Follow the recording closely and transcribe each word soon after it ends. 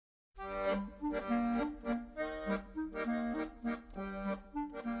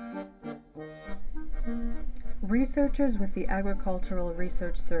Researchers with the Agricultural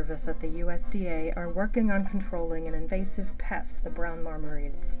Research Service at the USDA are working on controlling an invasive pest, the brown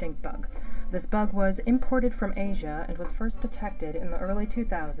marmorated stink bug. This bug was imported from Asia and was first detected in the early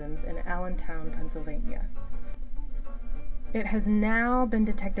 2000s in Allentown, Pennsylvania. It has now been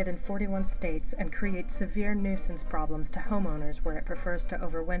detected in 41 states and creates severe nuisance problems to homeowners where it prefers to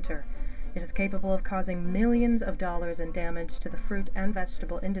overwinter. It is capable of causing millions of dollars in damage to the fruit and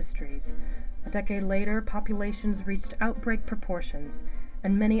vegetable industries. A decade later, populations reached outbreak proportions,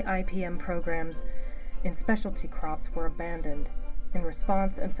 and many IPM programs in specialty crops were abandoned. In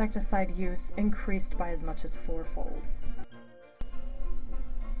response, insecticide use increased by as much as fourfold.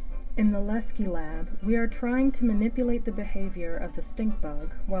 In the Leskey Lab, we are trying to manipulate the behavior of the stink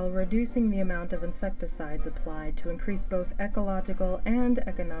bug while reducing the amount of insecticides applied to increase both ecological and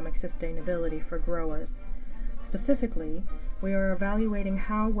economic sustainability for growers. Specifically, we are evaluating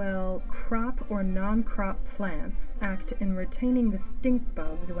how well crop or non-crop plants act in retaining the stink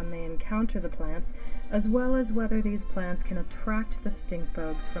bugs when they encounter the plants, as well as whether these plants can attract the stink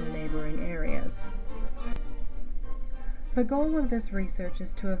bugs from neighboring areas. The goal of this research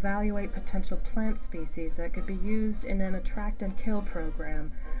is to evaluate potential plant species that could be used in an attract and kill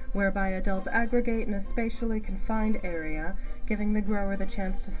program, whereby adults aggregate in a spatially confined area, giving the grower the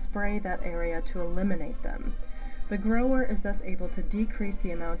chance to spray that area to eliminate them. The grower is thus able to decrease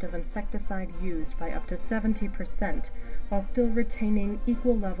the amount of insecticide used by up to 70%, while still retaining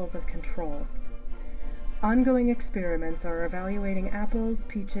equal levels of control. Ongoing experiments are evaluating apples,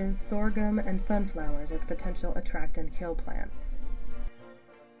 peaches, sorghum, and sunflowers as potential attract and kill plants.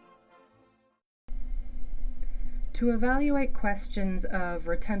 To evaluate questions of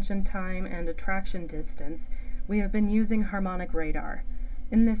retention time and attraction distance, we have been using harmonic radar.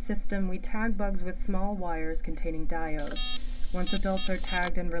 In this system, we tag bugs with small wires containing diodes. Once adults are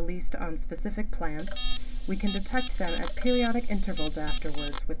tagged and released on specific plants, we can detect them at periodic intervals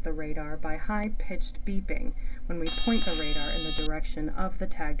afterwards with the radar by high-pitched beeping when we point the radar in the direction of the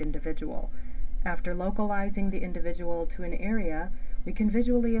tagged individual. After localizing the individual to an area, we can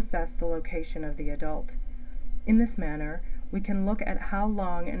visually assess the location of the adult. In this manner, we can look at how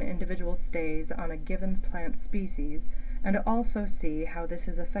long an individual stays on a given plant species, and also see how this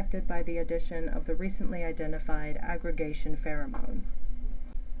is affected by the addition of the recently identified aggregation pheromone.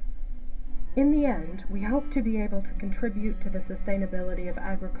 In the end, we hope to be able to contribute to the sustainability of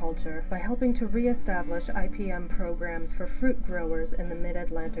agriculture by helping to re-establish IPM programs for fruit growers in the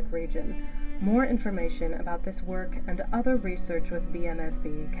Mid-Atlantic region. More information about this work and other research with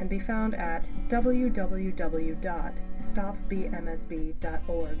BMSB can be found at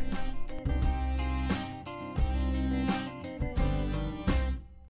www.stopbmsb.org.